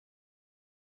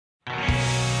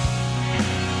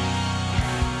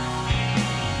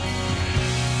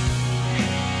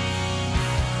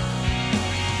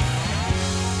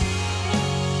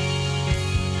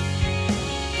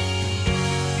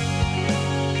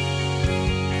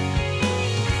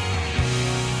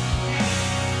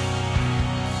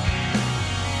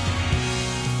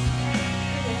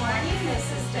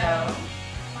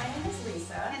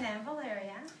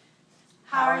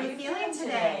are you feeling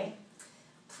today?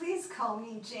 Please call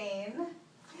me Jane.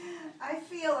 I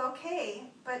feel okay,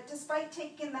 but despite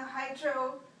taking the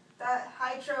hydro,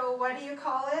 what do you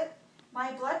call it?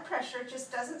 My blood pressure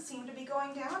just doesn't seem to be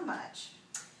going down much.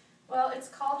 Well, it's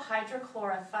called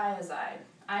hydrochlorothiazide.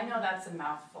 I know that's a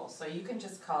mouthful, so you can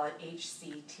just call it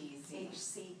HCTZ.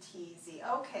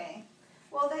 HCTZ, okay.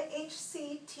 Well, the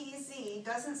HCTZ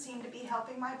doesn't seem to be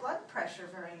helping my blood pressure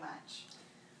very much.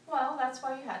 Well, that's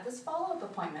why you had this follow-up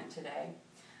appointment today.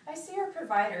 I see your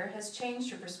provider has changed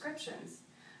your prescriptions.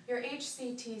 Your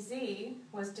HCTZ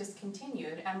was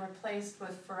discontinued and replaced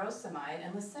with furosemide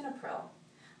and lisinopril.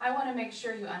 I want to make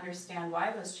sure you understand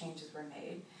why those changes were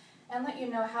made and let you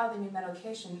know how the new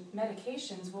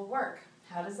medications will work.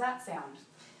 How does that sound?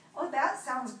 Oh, that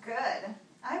sounds good.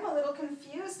 I'm a little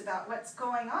confused about what's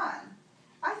going on.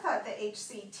 I thought the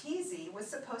HCTZ was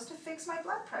supposed to fix my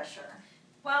blood pressure.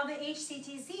 Well, the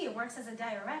HCTZ works as a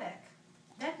diuretic.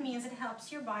 That means it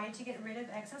helps your body to get rid of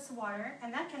excess water,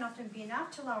 and that can often be enough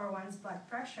to lower one's blood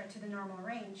pressure to the normal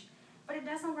range. But it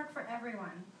doesn't work for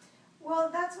everyone.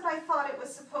 Well, that's what I thought it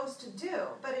was supposed to do,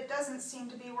 but it doesn't seem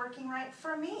to be working right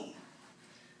for me.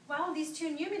 Well, these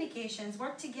two new medications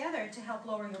work together to help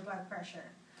lower your blood pressure.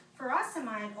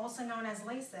 Furosemide, also known as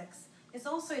Lasix, is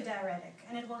also a diuretic,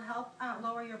 and it will help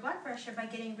lower your blood pressure by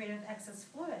getting rid of excess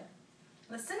fluid.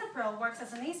 Lisinopril works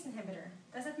as an ACE inhibitor.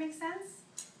 Does that make sense?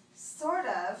 Sort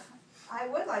of. I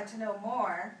would like to know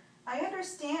more. I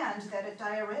understand that a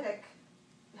diuretic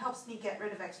helps me get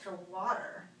rid of extra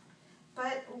water.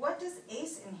 But what does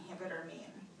ACE inhibitor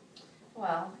mean?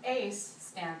 Well, ACE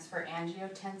stands for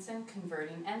angiotensin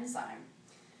converting enzyme.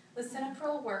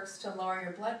 Lisinopril works to lower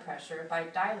your blood pressure by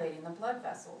dilating the blood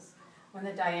vessels. When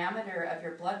the diameter of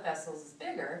your blood vessels is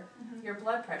bigger, your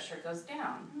blood pressure goes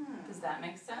down. Does that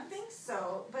make sense? I think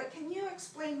so, but can you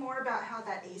explain more about how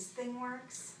that ACE thing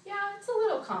works? Yeah, it's a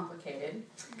little complicated.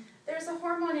 There's a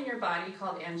hormone in your body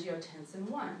called angiotensin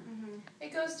 1.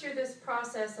 It goes through this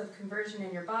process of conversion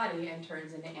in your body and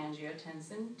turns into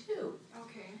angiotensin 2.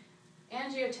 Okay.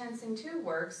 Angiotensin 2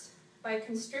 works by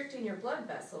constricting your blood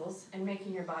vessels and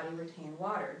making your body retain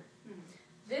water.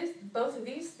 Both of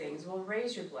these things will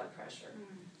raise your blood pressure.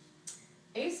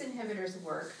 ACE inhibitors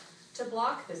work to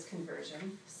block this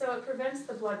conversion, so it prevents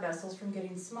the blood vessels from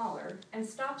getting smaller and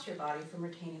stops your body from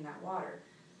retaining that water.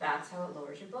 That's how it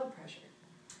lowers your blood pressure.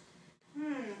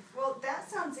 Well, that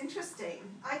sounds interesting.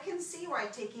 I can see why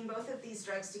taking both of these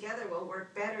drugs together will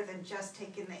work better than just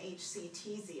taking the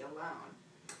HCTZ alone.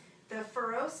 The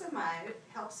furosemide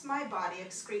helps my body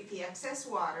excrete the excess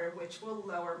water, which will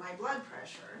lower my blood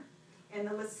pressure. And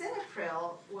the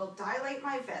lisinopril will dilate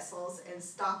my vessels and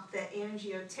stop the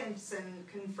angiotensin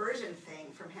conversion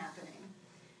thing from happening,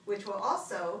 which will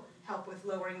also help with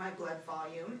lowering my blood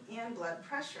volume and blood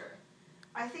pressure.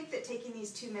 I think that taking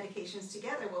these two medications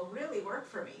together will really work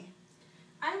for me.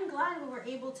 I'm glad we were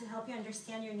able to help you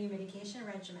understand your new medication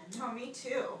regimen. Oh, me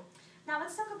too. Now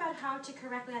let's talk about how to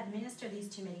correctly administer these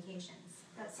two medications.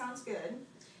 That sounds good.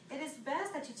 It is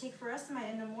best that you take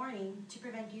furosemide in the morning to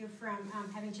prevent you from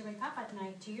having to wake up at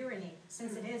night to urinate,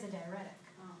 since it is a diuretic.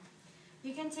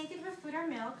 You can take it with food or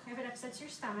milk if it upsets your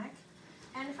stomach.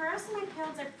 And furosemide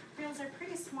pills are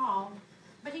pretty small,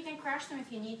 but you can crush them if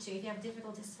you need to, if you have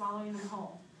difficulty swallowing them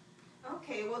whole.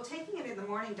 Okay, well, taking it in the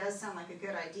morning does sound like a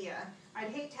good idea.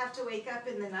 I'd hate to have to wake up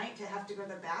in the night to have to go to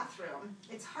the bathroom.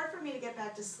 It's hard for me to get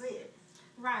back to sleep.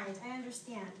 Right, I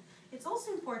understand. It's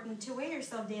also important to weigh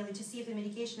yourself daily to see if the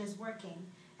medication is working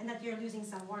and that you're losing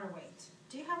some water weight.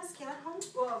 Do you have a scale at home?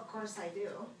 Well, of course I do.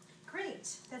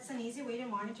 Great. That's an easy way to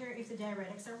monitor if the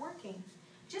diuretics are working.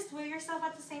 Just weigh yourself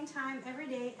at the same time every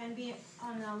day and be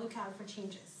on the lookout for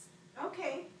changes.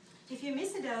 Okay. If you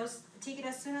miss a dose, take it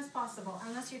as soon as possible,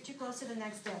 unless you're too close to the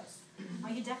next dose.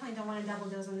 You definitely don't want to double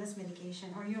dose on this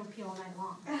medication, or you'll pee all night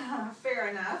long. Fair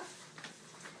enough.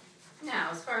 Now,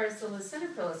 as far as the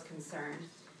lisinopril is concerned,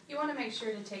 you want to make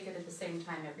sure to take it at the same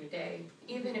time every day,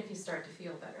 even if you start to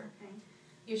feel better. Okay.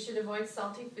 You should avoid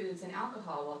salty foods and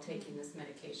alcohol while taking this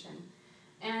medication.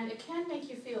 And it can make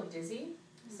you feel dizzy,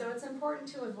 so it's important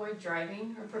to avoid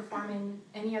driving or performing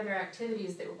any other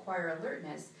activities that require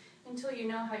alertness until you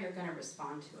know how you're going to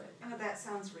respond to it. Oh, that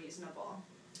sounds reasonable.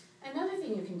 Another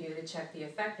thing you can do to check the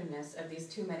effectiveness of these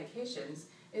two medications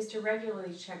is to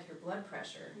regularly check your blood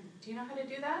pressure. Do you know how to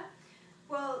do that?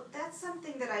 Well, that's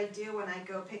something that I do when I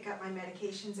go pick up my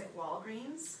medications at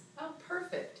Walgreens. Oh,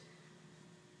 perfect.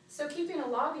 So keeping a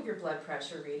log of your blood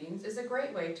pressure readings is a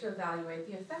great way to evaluate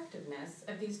the effectiveness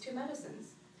of these two medicines.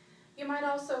 You might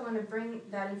also want to bring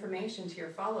that information to your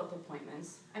follow-up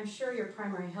appointments. I'm sure your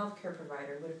primary health care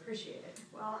provider would appreciate it.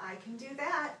 Well, I can do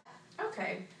that.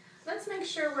 Okay. Let's make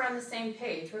sure we're on the same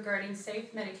page regarding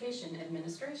safe medication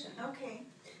administration. Okay.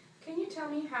 Can you tell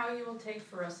me how you will take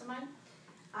furosemide?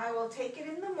 I will take it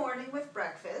in the morning with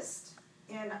breakfast,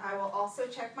 and I will also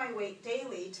check my weight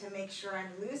daily to make sure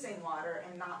I'm losing water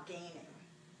and not gaining.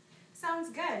 Sounds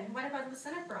good. What about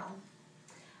lisinopril?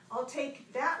 I'll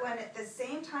take that one at the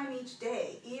same time each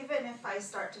day, even if I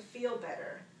start to feel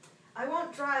better. I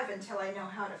won't drive until I know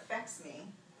how it affects me,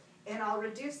 and I'll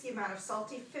reduce the amount of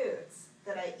salty foods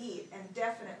that I eat and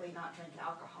definitely not drink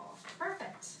alcohol.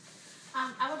 Perfect.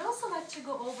 I would also like to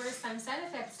go over some side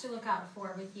effects to look out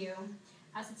for with you,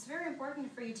 as it's very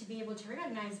important for you to be able to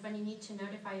recognize when you need to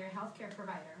notify your healthcare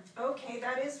provider. Okay,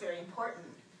 that is very important.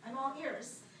 I'm all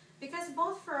ears. Because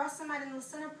both furosemide and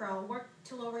lisinopril work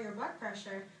to lower your blood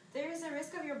pressure, there is a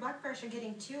risk of your blood pressure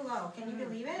getting too low. Can you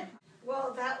believe it?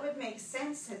 Well, that would make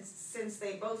sense since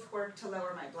they both work to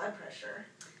lower my blood pressure.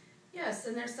 Yes,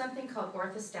 and there's something called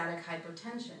orthostatic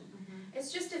hypotension.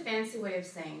 It's just a fancy way of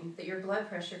saying that your blood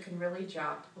pressure can really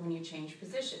drop when you change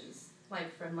positions,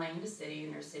 like from laying to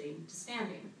sitting or sitting to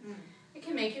standing. It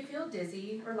can make you feel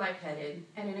dizzy or lightheaded,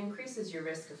 and it increases your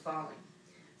risk of falling.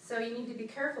 So you need to be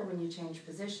careful when you change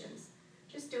positions.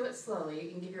 Just do it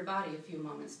slowly and give your body a few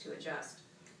moments to adjust.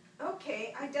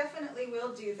 Okay, I definitely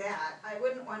will do that. I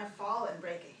wouldn't want to fall and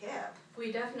break a hip.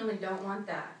 We definitely don't want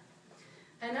that.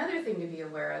 Another thing to be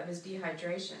aware of is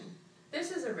dehydration.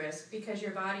 This is a risk because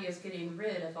your body is getting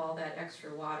rid of all that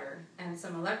extra water and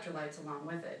some electrolytes along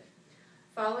with it.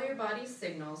 Follow your body's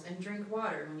signals and drink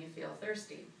water when you feel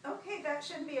thirsty. Okay, that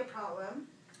shouldn't be a problem.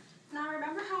 Now,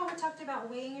 remember how we talked about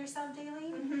weighing yourself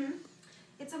daily?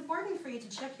 It's important for you to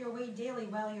check your weight daily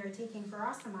while you're taking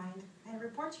furosemide and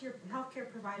report to your healthcare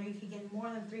provider if you get more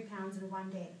than 3 pounds in one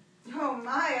day. Oh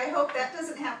my, I hope that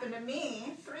doesn't happen to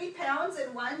me. 3 pounds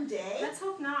in one day? Let's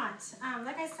hope not.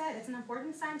 Like I said, it's an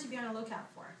important sign to be on the lookout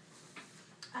for.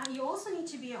 You also need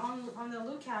to be on the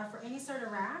lookout for any sort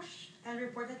of rash and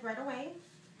report it right away,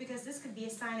 because this could be a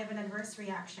sign of an adverse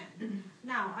reaction.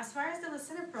 Now, as far as the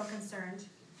lisinopril concerned,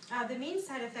 the main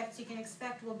side effects you can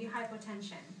expect will be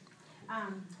hypotension,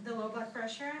 the low blood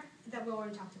pressure that we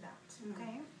already talked about.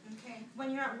 Okay.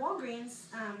 When you're at Walgreens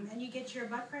and you get your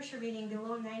blood pressure reading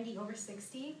below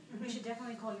 90/60, you should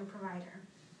definitely call your provider.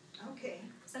 Okay.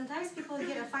 Sometimes people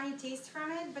get a funny taste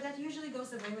from it, but that usually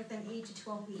goes away within 8 to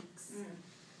 12 weeks.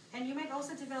 And you might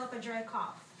also develop a dry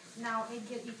cough. Now,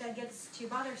 if that gets too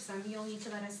bothersome, you'll need to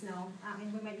let us know,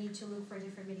 and we might need to look for a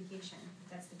different medication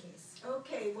if that's the case.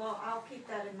 Okay, well, I'll keep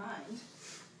that in mind.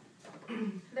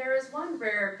 There is one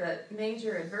rare but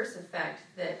major adverse effect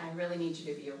that I really need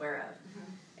you to be aware of.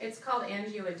 It's called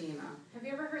angioedema. Have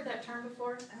you ever heard that term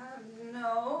before?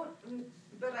 No,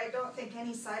 but I don't think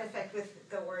any side effect with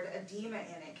the word edema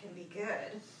in it can be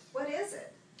good. What is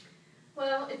it?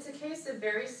 Well, it's a case of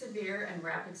very severe and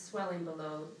rapid swelling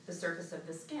below the surface of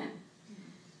the skin.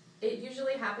 It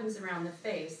usually happens around the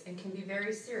face and can be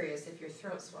very serious if your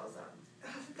throat swells up.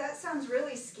 That sounds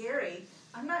really scary.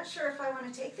 I'm not sure if I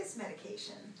want to take this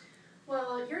medication.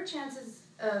 Well, your chances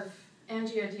of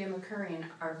angioedema occurring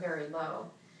are very low.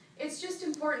 It's just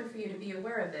important for you to be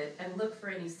aware of it and look for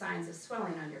any signs of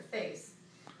swelling on your face.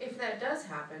 If that does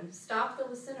happen, stop the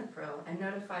lisinopril and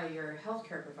notify your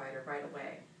healthcare provider right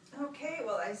away. Okay,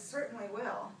 well, I certainly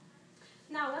will.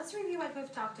 Now, let's review what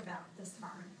we've talked about this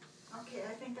far. Okay,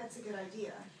 I think that's a good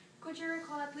idea. Could you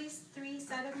recall at least 3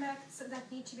 side effects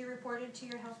that need to be reported to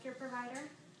your healthcare provider?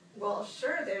 Well,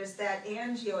 sure, there's that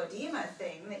angioedema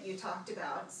thing that you talked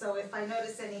about. So if I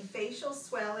notice any facial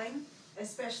swelling,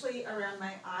 especially around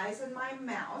my eyes and my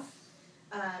mouth,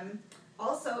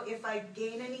 also if I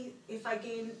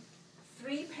gain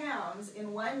 3 pounds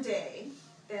in one day,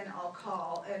 then I'll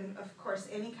call. And of course,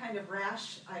 any kind of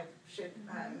rash I should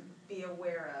be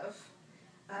aware of.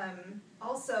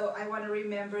 Also, I want to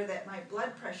remember that my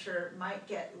blood pressure might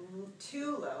get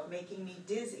too low, making me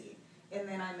dizzy, and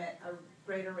then I'm at a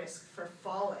greater risk for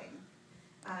falling.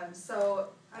 So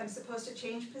I'm supposed to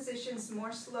change positions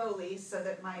more slowly so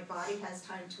that my body has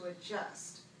time to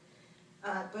adjust.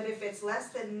 But if it's less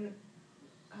than,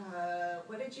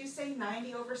 what did you say,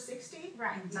 90/60?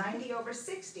 Right.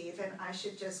 90/60, then I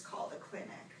should just call the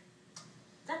clinic.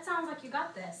 That sounds like you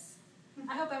got this.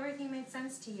 I hope everything made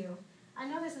sense to you. I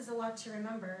know this is a lot to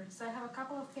remember, so I have a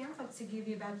couple of pamphlets to give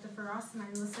you about the furosemide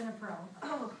and lisinopril.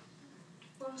 Oh,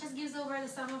 well, It just gives over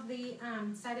some of the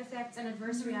side effects and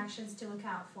adverse reactions to look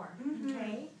out for,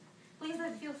 okay? Please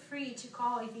feel free to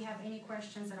call if you have any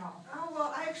questions at all. oh,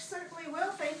 well, I certainly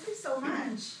will. Thank you so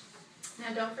much.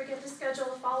 Now don't forget to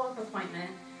schedule a follow-up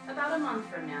appointment about a month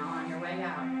from now on your way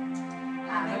out.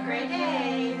 Have a great day!